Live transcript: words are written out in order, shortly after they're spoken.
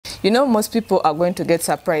You know, most people are going to get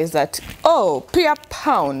surprised that, oh, Pia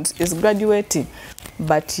Pound is graduating.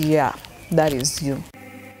 But yeah, that is you.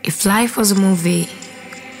 If life was a movie,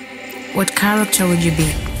 what character would you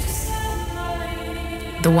be?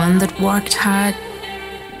 The one that worked hard?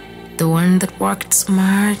 The one that worked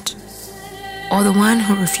smart? Or the one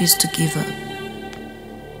who refused to give up?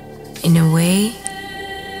 In a way,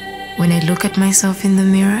 when I look at myself in the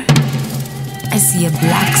mirror, I see a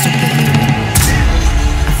black superhero,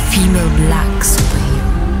 a female black superhero.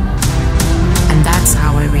 And that's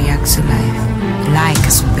how I react to life, like a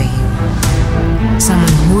superhero.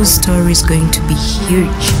 Someone whose story is going to be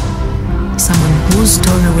huge. Someone whose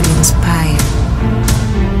story will inspire.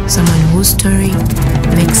 Someone whose story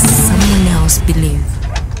makes someone else believe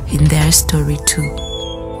in their story too.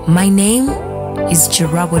 My name is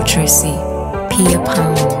Jarabo Tracy Pia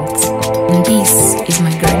Pound, and this is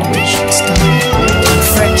my graduation story.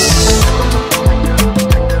 Fresh.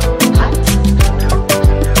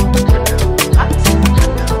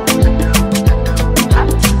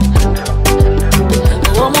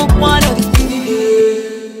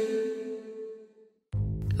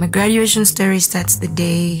 My graduation story starts the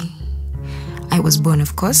day I was born,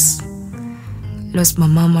 of course. Lost my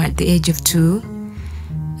mama at the age of 2,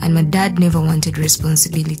 and my dad never wanted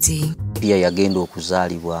responsibility. Pia yagenda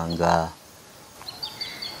okuzaalibwa nga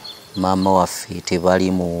mama waffe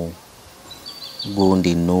tebali mu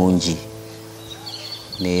gundi nnungi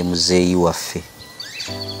ne muzeeyi waffe.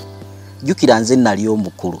 Jjukira nze nali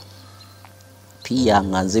omukulu. Pia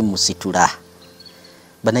nga nze musitula.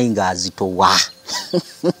 Banayi nga azitowa.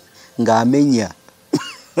 Ng'amenya.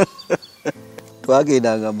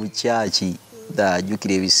 Twagendanga mu kyaki.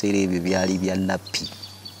 Jjukira ebiseera ebyo byali bya nappi.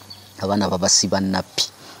 Abaana babasiba nappi.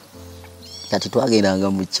 Kati twagendanga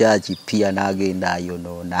mu kyaki, Pia n'agenda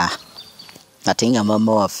ayonoona. Ate nga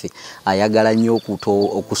mama waffe ayagala nnyo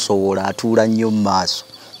okusowola, atuula nnyo mu maaso.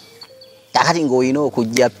 Kati ng'olina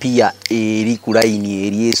okujja Pia eri ku layini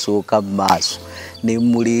eri esooka mu maaso ne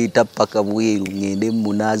muleeta paka bweru ngende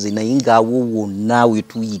munaazi naye ng'awo wonna we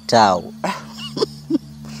tuyita awo.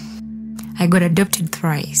 I got adopted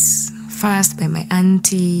thrice. First by my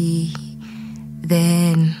auntie,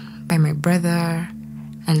 then by my brother,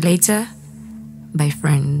 and later by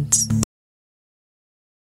friends.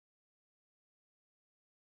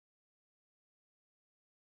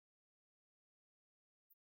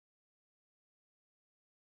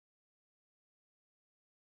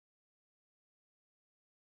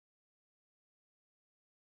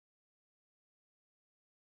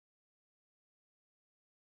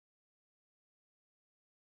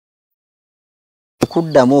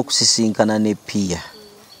 Kuddamu okusisinkana ne Pia.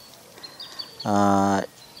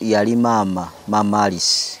 Yali mama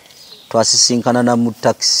Alice. Twasisinkana na mu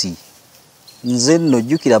taxi. Nze nno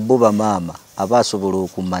jjukira bo bamaama abasobola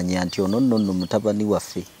okumanya nti ono nno mutabani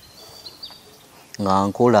waffe. Nga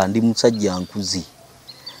nkola ndi musajja nkuzi.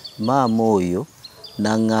 Maama oyo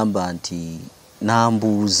n'angamba nti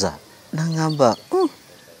nambuuza. N'angamba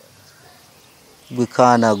gwe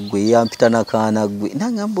kaana gwe yampita na kaana gwe.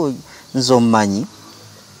 N'angamba nzo mmanyi.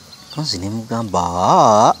 Konzi ne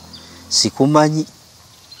mugamba sikumanyi.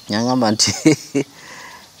 N'angamba nti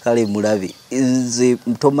kale mulabe nze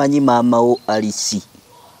tomanyi maama wo Alice.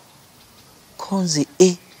 Konzi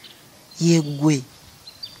yegwe.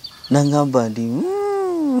 N'angamba nti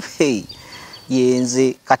hey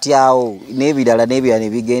yenze kati awo n'ebirala ne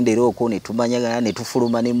bigendera okwo ne tumanyagana ne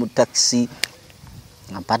tufuluma ne mu taxi.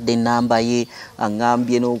 Ampadde namba ye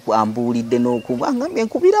angambye ambuulidde angambye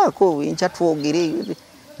nkubirako enkya twogere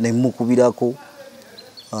ne mukubirako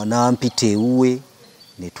nampita ewuwe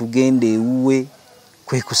ne tugenda ewuwe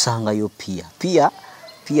kwe kusangayo Pia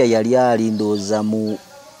yali alindooza mu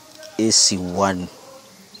S1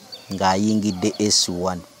 ng'ayingidde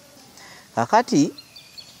S1. Kakati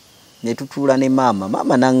ne tutuula ne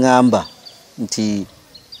maama n'angamba nti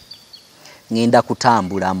ngenda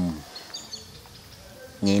kutambulamu.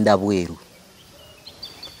 Ngenda bweru.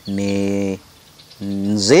 Ne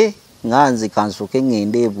nze nganze kansoke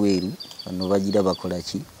ngende bweru. Bano bagira bakola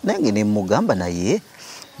ki? Nange ne mugamba naye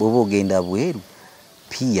bwoba ogenda bweru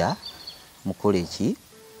Pia mukole ki?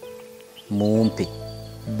 Mumpe.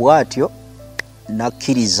 Bwatyo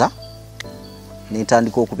nakkiriza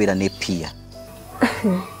netandika okubeera ne Pia.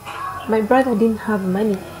 My brother didn't have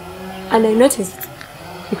money, and I noticed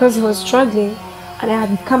because he was struggling, and I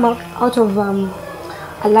had come out of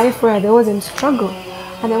a life where there wasn't struggle,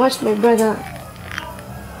 and I watched my brother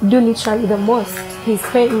do literally the most. He's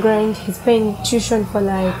paying rent, he's paying tuition for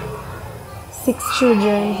like 6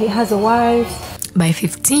 children, he has a wife. By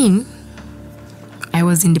 15, I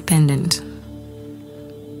was independent.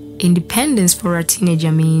 independence for a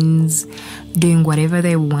teenager means doing whatever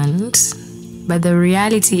they want. But the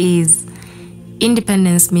reality is,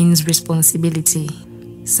 independence means responsibility.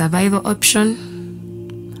 Survival option,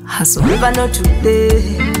 hustle. Never know today,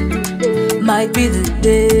 might be the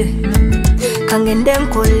day.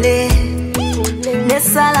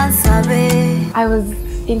 I was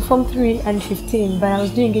in Form 3 and 15, but I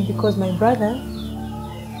was doing it because my brother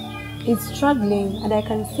is struggling, and I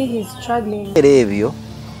can see he's struggling. Ebyo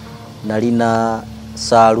nalina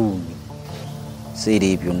saloon.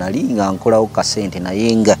 Ebyo nali nga nkolawo kasente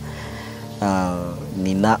naye nga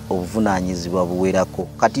nina obuvunaanyizibwa buwerako.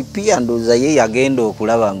 Kati pia ndooza ye yagenda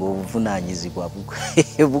okulaba nga obuvunaanyizibwa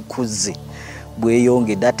bukuze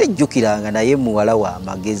bweyongedde. Ate jjukiranga naye muwala wa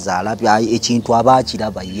magezi alabya ekintu aba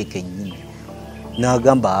akiraba ye kennyini.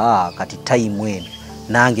 N'agamba kati time eno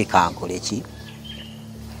nange kankole ki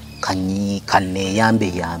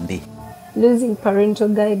kanneeyambe. Losing parental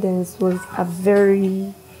guidance was a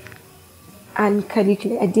very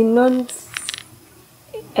uncalculated. I did not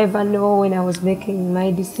ever know when I was making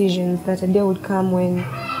my decisions that a day would come when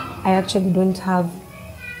I actually don't have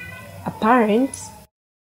a parent.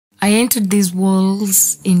 I entered these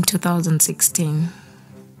walls in 2016.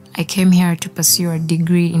 I came here to pursue a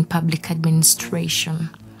degree in public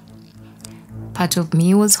administration. Part of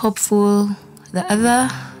me was hopeful, the other,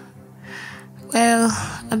 well,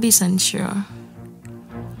 a bit unsure.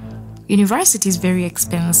 University is very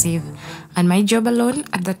expensive, and my job alone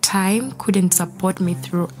at the time couldn't support me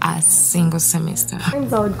through a single semester.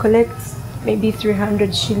 Sometimes I would collect maybe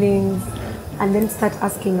 300 shillings and then start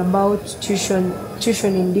asking about tuition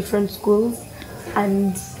in different schools,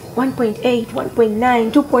 and 1.8,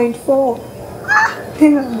 1.9, 2.4.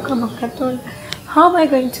 How am I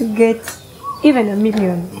going to get even $1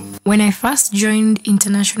 million? When I first joined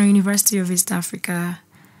International University of East Africa,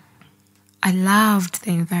 I loved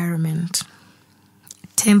the environment.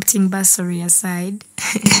 Tempting bursary aside.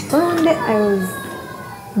 One day I was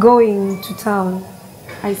going to town.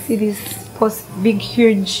 I see this big,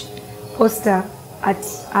 huge poster at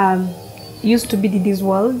used to be Didi's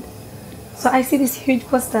World. So I see this huge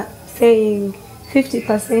poster saying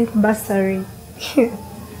 50% bursary. I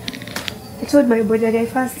told my body that I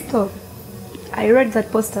first stopped. I read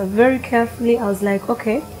that poster very carefully. I was like,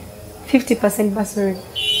 okay, 50% bursary.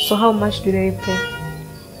 So how much do they pay?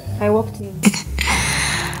 I walked in.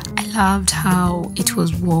 I loved how it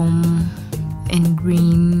was warm and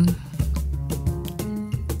green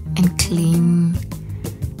and clean.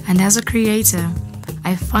 And as a creator,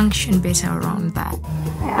 I function better around that.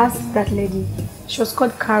 I asked that lady, she was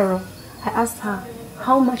called Carol. I asked her,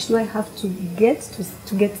 how much do I have to get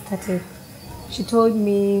to get started? She told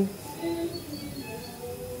me,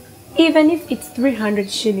 even if it's 300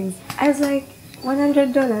 shillings. I was like,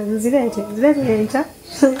 $100.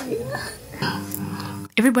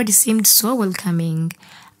 Everybody seemed so welcoming.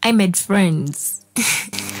 I made friends.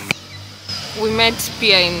 We met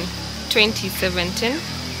Pia in 2017.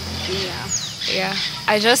 Yeah.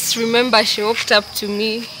 I just remember she walked up to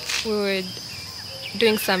me. We were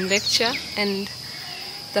doing some lecture, and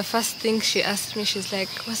the first thing she asked me, she's like,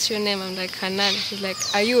 "What's your name?" I'm like, "Hanan." She's like,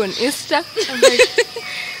 "Are you on Insta?" I'm like,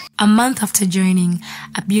 A month after joining,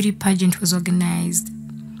 a beauty pageant was organized.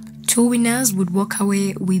 2 winners would walk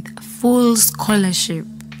away with full scholarship.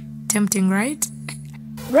 Tempting, right?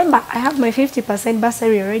 Remember, I have my 50%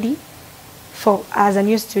 bursary already as a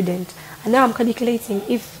new student. And now I'm calculating,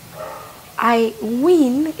 if I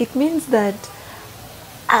win, it means that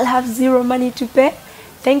I'll have zero money to pay.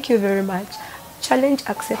 Thank you very much. Challenge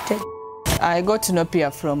accepted. I got to know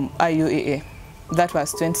Pia from IUEA. That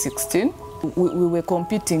was 2016. We were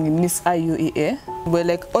competing in Miss IUEA. We were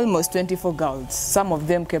like almost 24 girls. Some of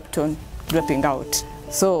them kept on dropping out.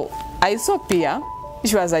 So I saw Pia.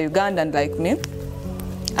 She was a Ugandan like me.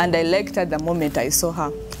 And I liked her the moment I saw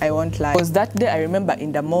her. I won't lie. Because that day, I remember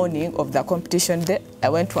in the morning of the competition day, I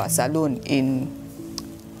went to a salon in,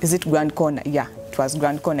 is it Grand Corner? Yeah, it was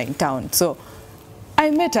Grand Corner in town. So I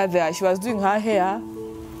met her there. She was doing her hair,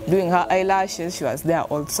 doing her eyelashes. She was there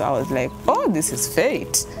also. I was like, oh, this is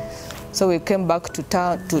fate. So we came back to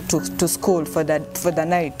town, to school for the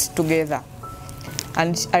night together.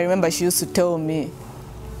 And I remember she used to tell me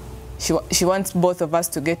she wants both of us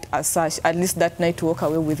to get a sash, at least that night to walk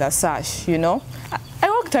away with a sash, you know. I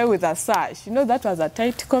walked away with a sash. You know, that was a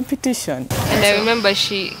tight competition. And I remember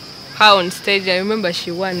her on stage, I remember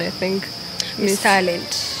she won, I think, Miss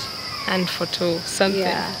Talent and photo, something.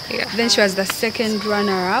 Yeah. Then she was the second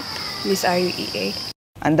runner-up, Miss IUEA.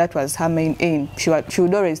 And that was her main aim. She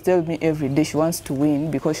would always tell me every day she wants to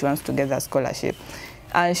win because she wants to get that scholarship.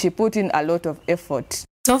 And she put in a lot of effort.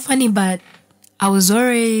 So funny, but I was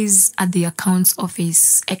always at the accounts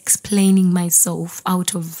office explaining myself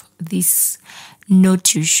out of this no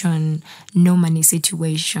tuition, no money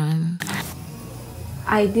situation.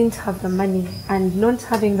 I didn't have the money, and not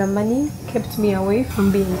having the money kept me away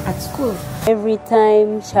from being at school. Every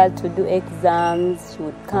time she had to do exams, she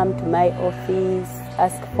would come to my office,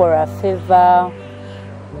 ask for a favor,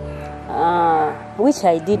 which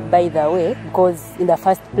I did, by the way, because in the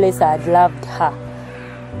first place I had loved her.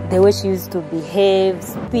 The way she used to behave,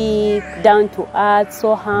 speak, down to earth,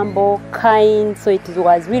 so humble, kind, so it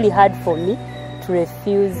was really hard for me to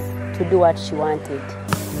refuse to do what she wanted.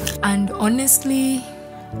 And honestly,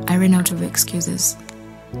 I ran out of excuses.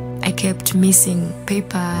 I kept missing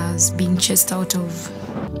papers, being chased out of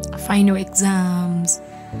final exams,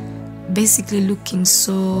 basically looking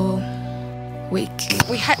so weak.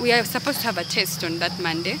 We are supposed to have a test on that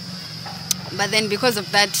Monday, but then because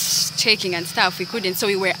of that checking and stuff, we couldn't. So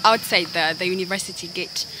we were outside the university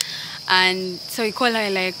gate, and so we called her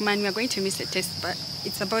like, "Man, we are going to miss the test, but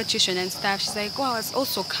it's about tuition and stuff." She's like, "Oh, I was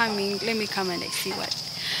also coming. Let me come and I see what."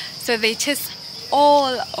 So they chased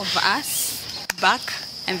all of us back,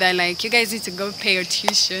 and they're like, "You guys need to go pay your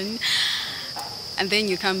tuition." And then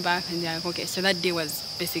you come back and they're like, okay, so that day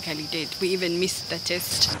was basically dead. We even missed the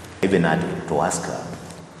test. I even had to ask her,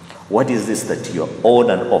 what is this that you're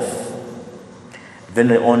on and off?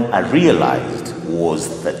 Then on I realized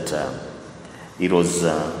was that it was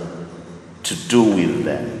to do with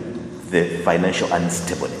the financial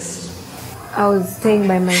unstableness. I was staying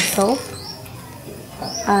by myself,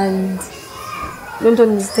 and not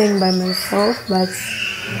only staying by myself, but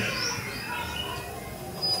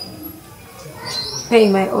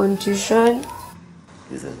paying my own tuition.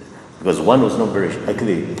 Because one was not very, I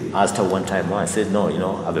actually asked her one time, I said, no,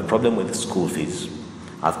 I have a problem with school fees.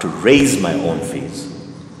 I have to raise my own fees.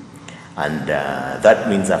 And that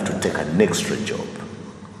means I have to take an extra job.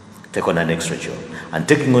 Take on an extra job. And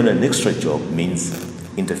taking on an extra job means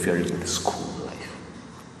interfering with school life.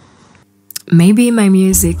 Maybe my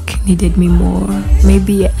music needed me more.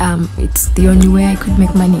 Maybe it's the only way I could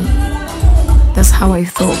make money. That's how I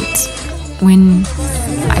thought when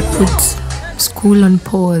I put school on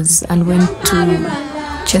pause and went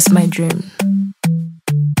to chase my dream.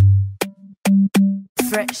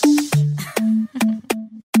 Fresh.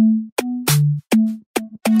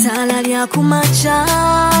 Talalia kumacha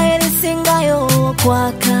elisingayo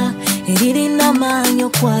kwaka elirina manyo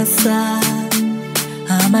kwasa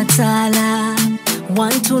amatala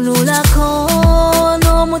wantunulako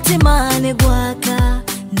n'omutima ne gwaka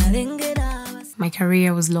nalengera. My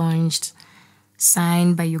career was launched,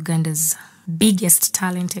 signed by Uganda's biggest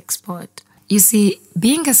talent export. You see,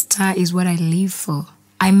 being a star is what I live for.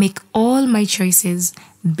 I make all my choices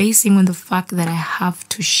basing on the fact that I have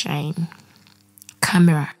to shine.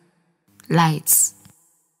 Camera, lights,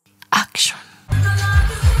 action.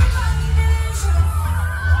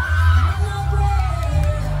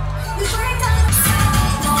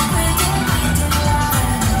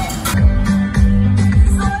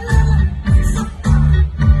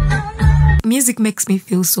 Music makes me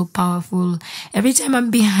feel so powerful. Every time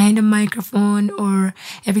I'm behind a microphone or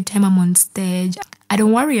every time I'm on stage, I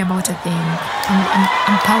don't worry about a thing.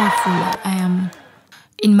 I'm powerful. I am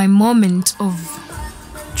in my moment of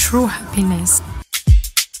true happiness.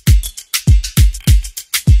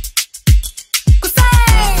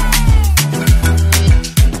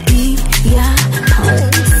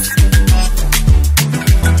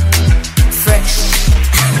 Fresh.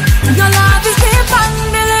 Your love is deep and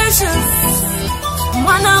delicious.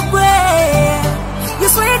 Wanna break. You're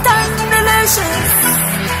sweet and delicious.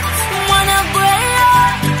 Wanna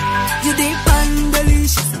break. You deep and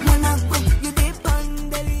delicious. Wanna break. You deep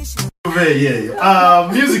and delicious.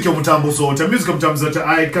 Music yomutambuzo, music yomutambuzo,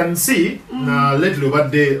 I can see na lately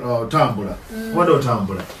what day tambula. What do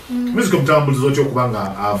tambula? Music yomutambuzo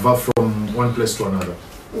chokubanga ava from one place to another.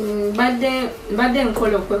 Badde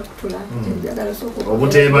nkola okwekutula njagala soko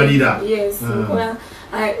obutebalira. Yes, nkola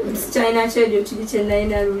China chejo kiri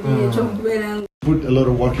kyenayina luli ekyokubeera. Put a lot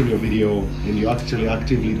of work in your video and you're actually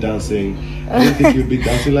actively dancing. I don't think you'd be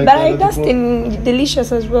dancing like but that. But I danced in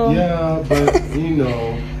Delicious as well. Yeah, but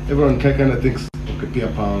everyone kind of thinks, okay, Pia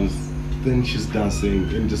Pounds, then she's dancing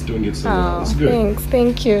and just doing it so well. It's good.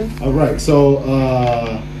 Thank you. All right, so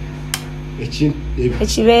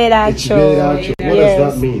Echiberacho. What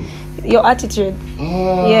does that mean? Your attitude.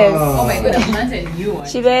 Yes. Oh my god, I'm not a new one.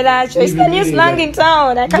 Chiberacho. It's the new slang in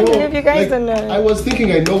town. I can't believe you guys don't know. I was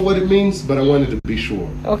thinking I know what it means, but I wanted to be sure.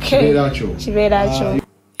 Okay. Chiberacho.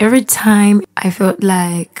 Every time I felt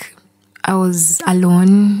like I was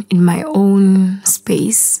alone in my own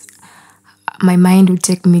space, my mind would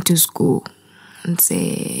take me to school. and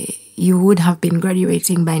say, you would have been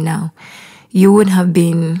graduating by now. You would have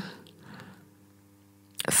been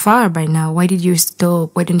far by now. Why did you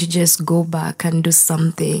stop? Why don't you just go back and do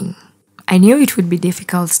something? I knew it would be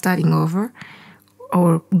difficult starting over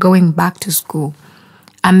or going back to school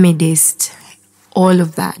amidst all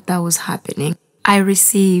of that was happening. I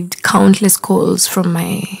received countless calls from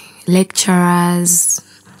my lecturers,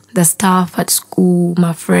 the staff at school,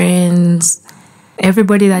 my friends,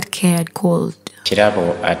 everybody that cared called.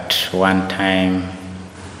 Chirabo at one time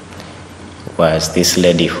was this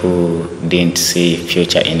lady who didn't see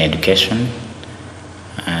future in education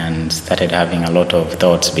and started having a lot of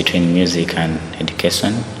thoughts between music and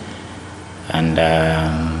education.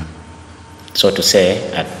 And so to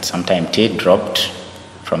say, at some time T dropped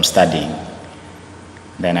from studying.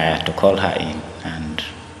 Then I had to call her in and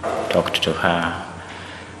talked to her,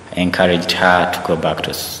 encouraged her to go back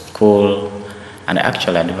to school, and I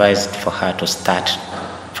actually advised for her to start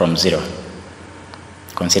from zero.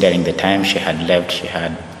 Considering the time she had left, she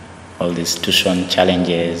had all these tuition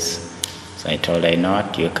challenges. So I told her, you know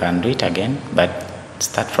what, you can do it again, but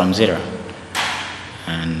start from zero.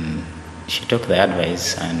 And she took the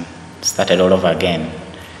advice and started all over again.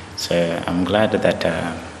 So I'm glad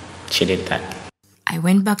that she did that. I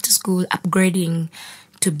went back to school, upgrading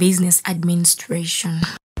to business administration.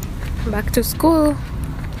 Back to school.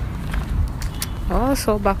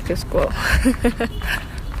 Also back to school.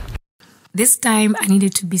 This time I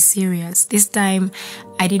needed to be serious. This time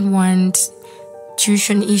I didn't want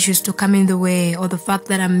tuition issues to come in the way or the fact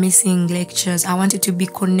that I'm missing lectures. I wanted to be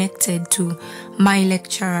connected to my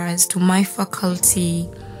lecturers, to my faculty.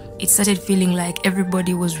 It started feeling like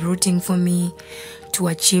everybody was rooting for me to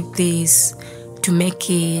achieve this, to make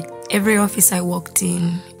it. Every office I walked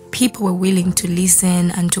in, people were willing to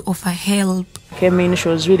listen and to offer help. Came in, she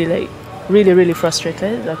was really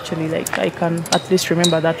frustrated. Actually, like, I can at least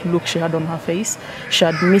remember that look she had on her face. She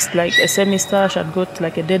had missed like a semester, she had got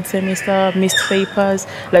like a dead semester, missed papers.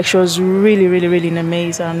 Like, she was really in a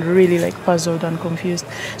maze and really like puzzled and confused.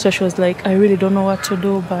 So she was like, I really don't know what to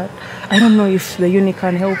do, but I don't know if the uni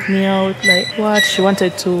can help me out. Like, what? She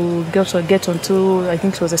wanted to get onto, I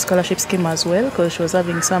think it was a scholarship scheme as well, because she was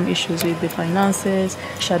having some issues with the finances.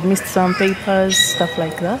 She had missed some papers, stuff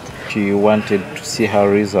like that. She wanted to see her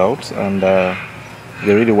results, and they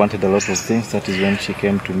really wanted a lot of things. That is when she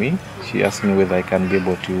came to me. She asked me whether I can be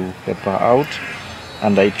able to help her out,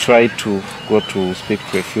 and I tried to go to speak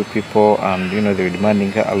to a few people, and they were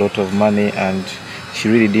demanding her a lot of money, and she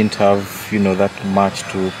really didn't have that much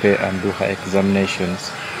to pay and do her examinations.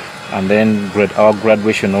 And then our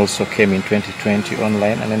graduation also came in 2020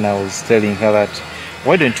 online, and then I was telling her that,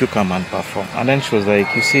 why don't you come and perform? And then she was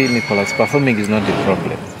like, you see, Nicholas, performing is not the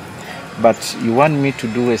problem. But you want me to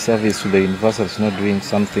do a service to the university that's not doing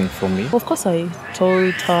something for me? Of course, I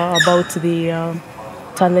told her about the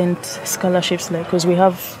talent scholarships, because we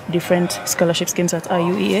have different scholarship schemes at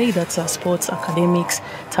IUEA. That's sports, academics,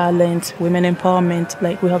 talent, women empowerment.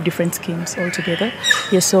 Like, we have different schemes altogether.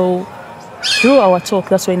 Yeah, so through our talk,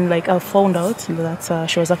 that's when I found out that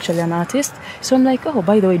she was actually an artist. So I'm like, oh,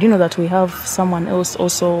 by the way, do you know that we have someone else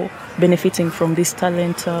also benefiting from these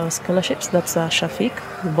talent scholarships? That's Shafiq,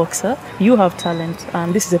 the boxer. You have talent,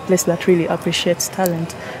 and this is a place that really appreciates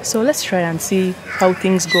talent. So let's try and see how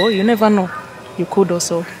things go. You never know. You could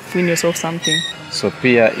also win yourself something. So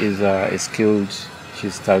Pia is a skilled,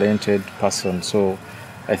 she's talented person. So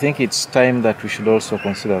I think it's time that we should also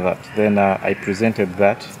consider that. Then I presented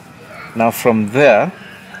that. Now from there,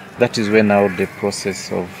 that is when now the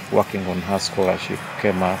process of working on her scholarship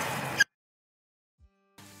came up.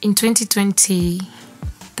 In 2020,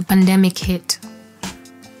 the pandemic hit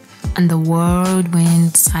and the world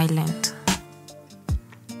went silent.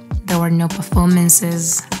 There were no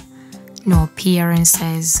performances, no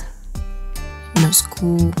appearances, no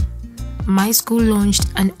school. My school launched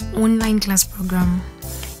an online class program.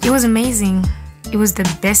 It was amazing. It was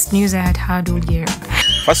the best news I had heard all year.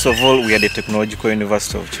 First of all, we are the technological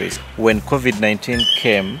university of choice. When COVID-19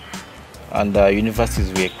 came and universities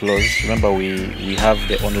were closed, remember we have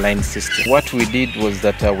the online system. What we did was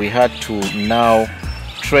that we had to now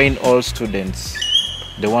train all students,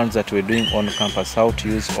 the ones that were doing on campus, how to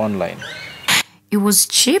use online. It was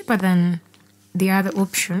cheaper than the other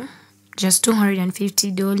option, just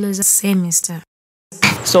 $250 a semester.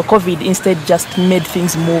 So COVID instead just made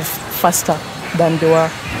things move faster than they were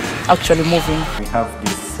actually moving. We have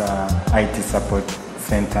this IT support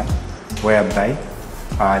center whereby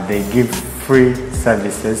they give free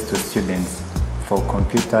services to students for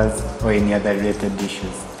computers or any other related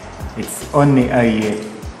issues. It's only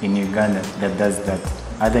IUA in Uganda that does that.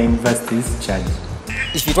 Other universities charge.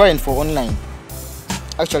 If it weren't for online,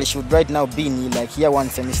 Actually, she would right now be in like year 1,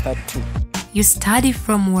 semester 2. You study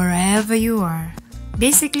from wherever you are.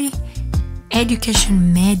 Basically,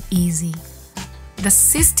 education made easy. The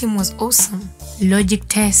system was awesome. Logic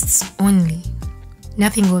tests only.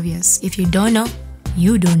 Nothing obvious. If you don't know,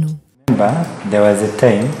 you don't know. Remember, there was a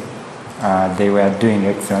time they were doing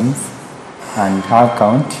exams and her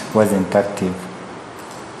account wasn't active.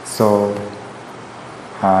 So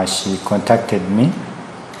she contacted me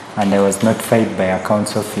and I was notified by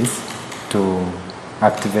accounts office to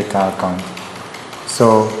activate her account.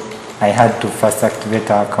 So I had to first activate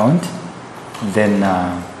her account, then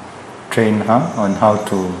train her on how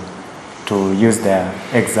to use the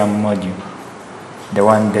exam module,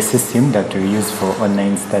 the system that we use for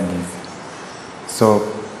online studies. So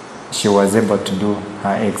she was able to do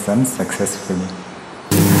her exams successfully.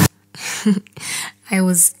 I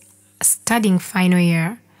was studying final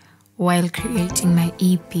year while creating my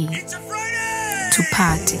EP, To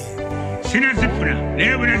Party.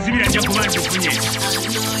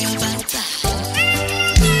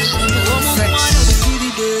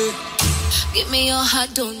 Give me your heart,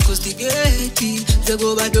 don't castigate it. The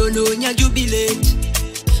go by don't know ya jubilate.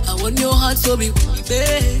 I want your heart so be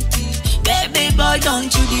baby. Baby boy,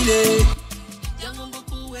 don't you delay.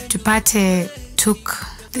 To Party took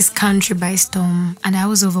this country by storm and I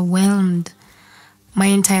was overwhelmed. My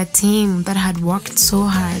entire team that had worked so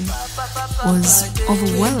hard was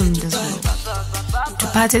overwhelmed as well. To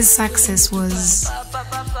Party's success was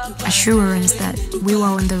assurance that we were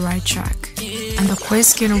on the right track. And the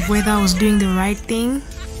question of whether I was doing the right thing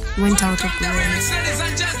went out of the way.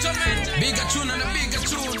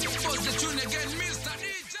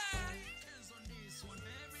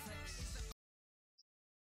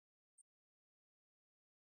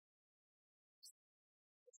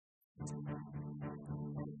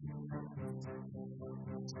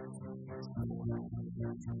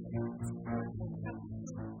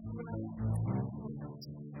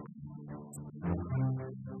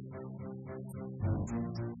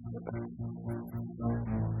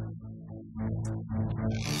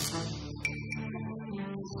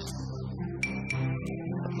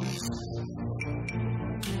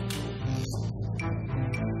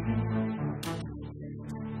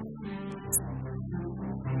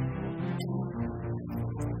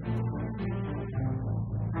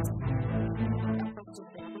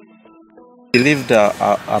 He lived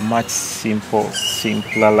a much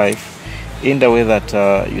simpler life, in the way that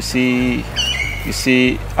you see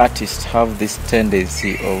artists have this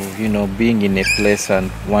tendency of being in a place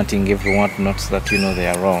and wanting everyone to notice that they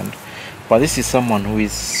are around. But this is someone who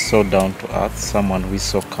is so down to earth, someone who is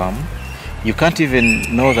so calm. You can't even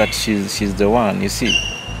know that she's the one. You see,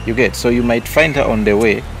 you get, so you might find her on the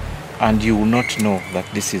way, and you will not know that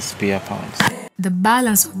this is Pia Pounds. The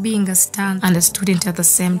balance of being a star and a student at the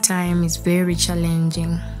same time is very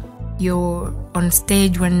challenging. You're on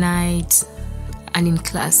stage one night and in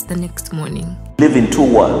class the next morning. You live in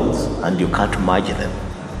two worlds and you can't merge them.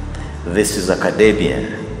 This is academia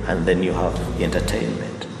and then you have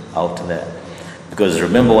entertainment out there. Because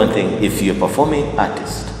remember one thing, if you're a performing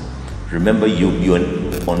artist, remember you're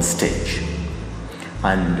on stage.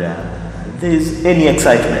 And there's any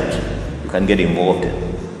excitement you can get involved in,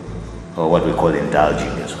 or what we call indulging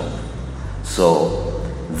as well. So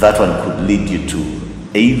that one could lead you to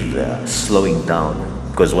either slowing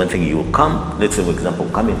down, because one thing you will come, let's say for example,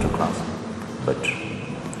 come into class, but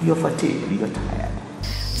you're fatigued, you're tired.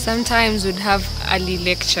 Sometimes we'd have early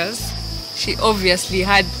lectures. She obviously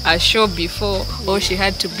had a show before, or she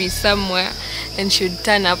had to be somewhere, and she would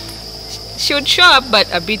turn up. She would show up, but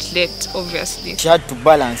a bit late, obviously. She had to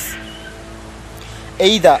balance,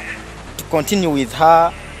 either to continue with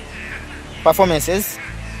her performances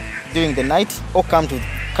during the night or come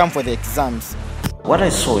for the exams. What I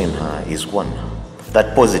saw in her is one,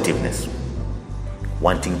 that positiveness,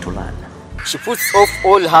 wanting to learn. She puts off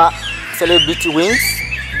all her celebrity wins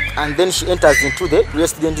and then she enters into the real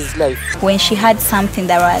student's life. When she had something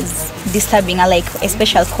that was disturbing her, like a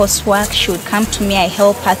special coursework, she would come to me, I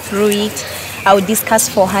help her through it. I would discuss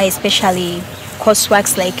for her especially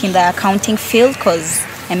courseworks like in the accounting field, because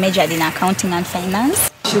I majored in accounting and finance.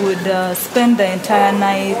 She would spend the entire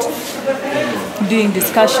night doing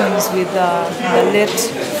discussions with a late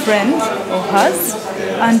friend of hers,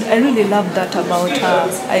 and I really loved that about her.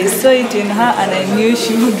 I saw it in her and I knew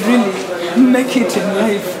she would really make it in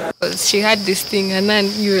life. She had this thing, and then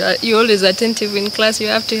you're always attentive in class, you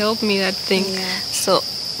have to help me that thing. Yeah. So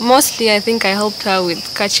mostly I think I helped her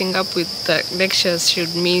with catching up with the lectures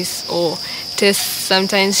she'd miss, or tests.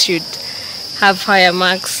 Sometimes she'd have higher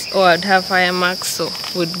marks, or I'd have higher marks, so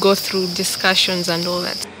we'd go through discussions and all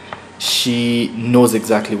that. she knows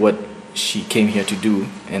exactly what she came here to do,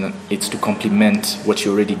 and it's to complement what she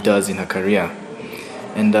already does in her career.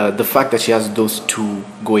 And the fact that she has those two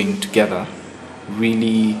going together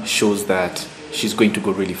really shows that she's going to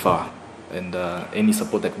go really far. And any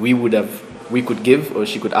support that we could give or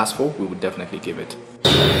she could ask for, we would definitely give it.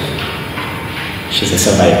 She's a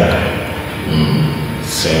survivor.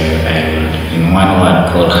 So I would, in one word,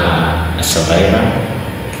 call her a survivor.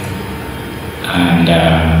 And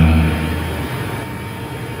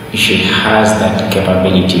she has that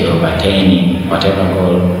capability of attaining whatever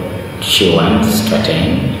goal she wants to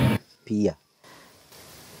attain. Pia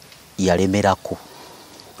yalemerako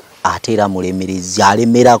ate era mulemerezi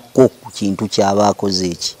alemerako ku kintu kyaba akoze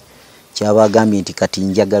eki kyaba agambye nti kati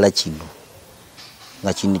njagala kino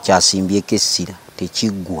nga kino kyasimbyeko essira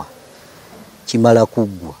tekiggwa kimala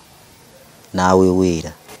kuggwa naawe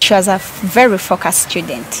weera. She was a very focused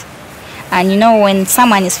student, and you know, when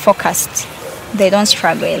someone is focused, they don't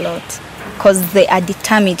struggle a lot because they are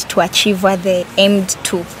determined to achieve what they aimed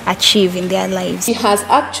to achieve in their lives. She has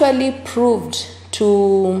actually proved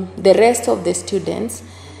to the rest of the students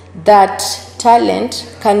that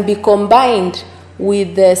talent can be combined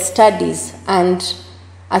with the studies and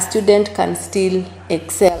a student can still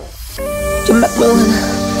excel. You make me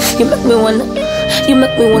wanna touch it. You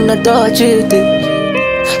make me wanna touch it.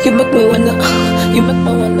 You make me wanna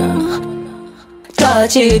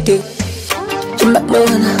touch it. You make me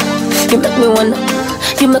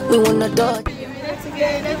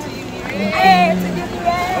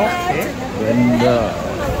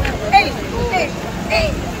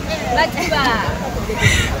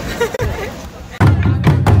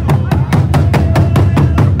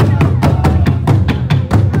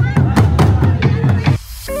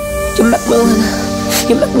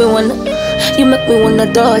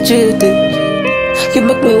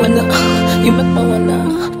wanna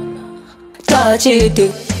touch it.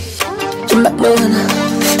 You make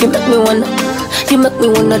me wanna touch it. You make me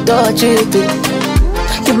wanna touch it.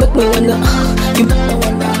 You make me wanna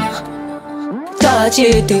touch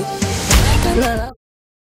it.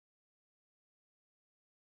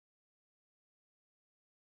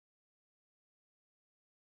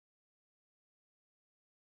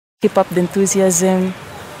 Keep up the enthusiasm,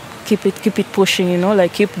 keep it pushing, you know,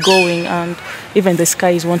 like keep going, and even the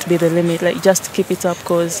skies won't be the limit. Like just keep it up,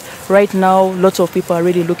 because right now lots of people are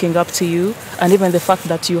really looking up to you, and even the fact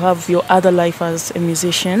that you have your other life as a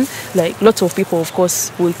musician, like lots of people of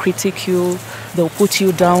course will critique you, they'll put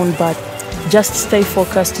you down, but just stay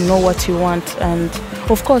focused, know what you want, and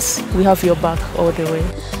of course we have your back all the way.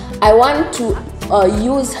 I want to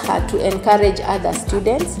use her to encourage other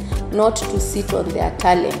students not to sit on their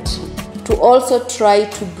talent, to also try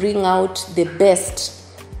to bring out the best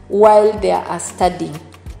while they are studying,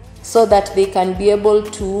 so that they can be able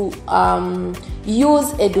to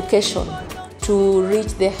use education to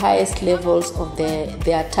reach the highest levels of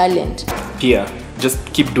their talent. Pia, just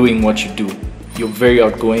keep doing what you do. You're very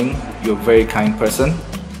outgoing, you're a very kind person.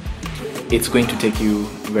 It's going to take you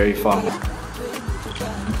very far.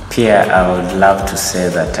 Pia, I would love to say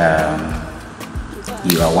that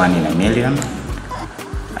you are one in a million,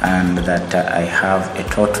 and that I have a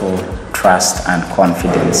total trust and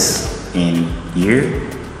confidence in you,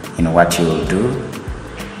 in what you will do.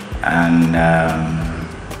 And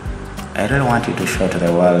I really want you to show to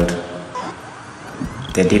the world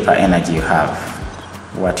the deeper energy you have,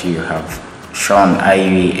 what you have shown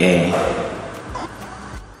IUEA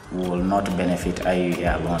will not benefit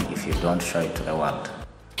IUEA alone if you don't show it to the world.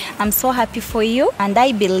 I'm so happy for you, and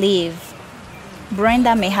I believe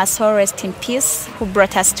Brenda, may her soul rest in peace, who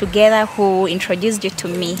brought us together, who introduced you to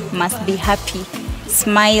me, must be happy,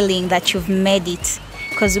 smiling that you've made it,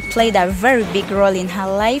 because you played a very big role in her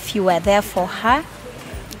life. You were there for her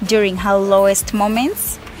during her lowest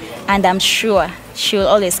moments, and I'm sure she will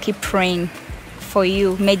always keep praying for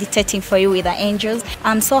you, meditating for you with the angels.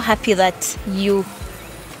 I'm so happy that you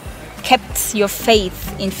kept your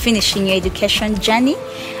faith in finishing your education journey,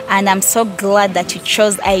 and I'm so glad that you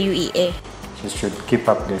chose IUEA. You should keep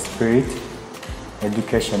up the spirit.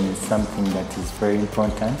 Education is something that is very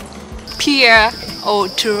important. Pia, or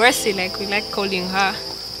Teresi, like we like calling her,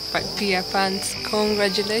 but Pia Pants,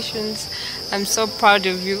 congratulations. I'm so proud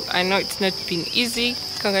of you. I know it's not been easy.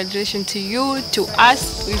 Congratulations to you, to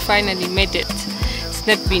us. We finally made it. It's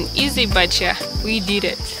not been easy, but yeah, we did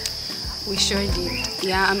it. We sure did.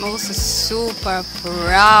 Yeah, I'm also super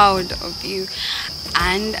proud of you,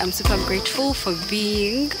 and I'm super grateful for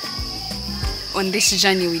being on this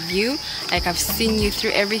journey with you. Like, I've seen you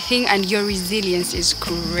through everything, and your resilience is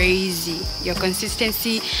crazy. Your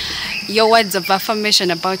consistency, your words of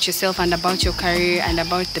affirmation about yourself and about your career and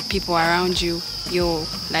about the people around you. You're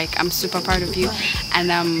like, I'm super proud of you,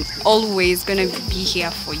 and I'm always gonna be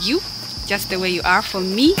here for you, just the way you are for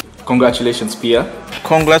me. Congratulations, Pia.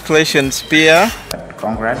 Congratulations, Pia.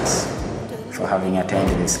 Congrats for having attained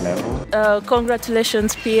this level.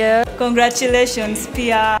 Congratulations, Pia. Congratulations,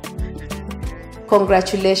 Pia.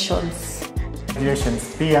 Congratulations.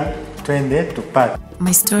 Congratulations, Pia. Twende tupate.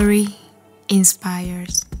 My story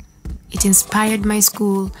inspires. It inspired my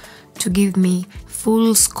school to give me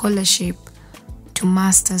full scholarship to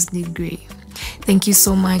master's degree. Thank you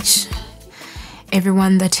so much,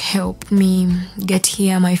 everyone that helped me get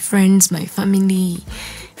here, my friends, my family,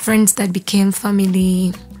 friends that became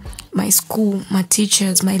family, my school, my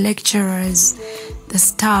teachers, my lecturers, the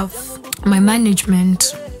staff, my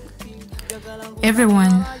management.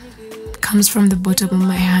 Everyone comes from the bottom of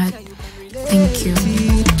my heart. Thank you.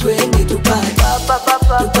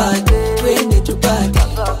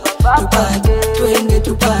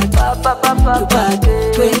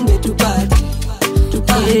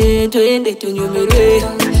 Twende tunyumirwe,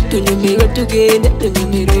 tunyumirwe tugende,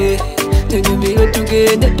 tunyumirwe, tunyumirwe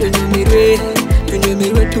tugende, tunyumirwe,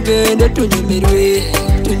 tunyumirwe tugende, tunyumirwe,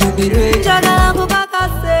 tunyumirwe. Njagala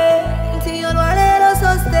nkukakase nti olwaleero so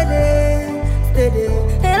steady, steady.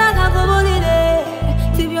 Era kakubulire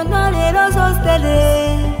nti byonna leero so steady,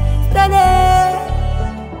 steady.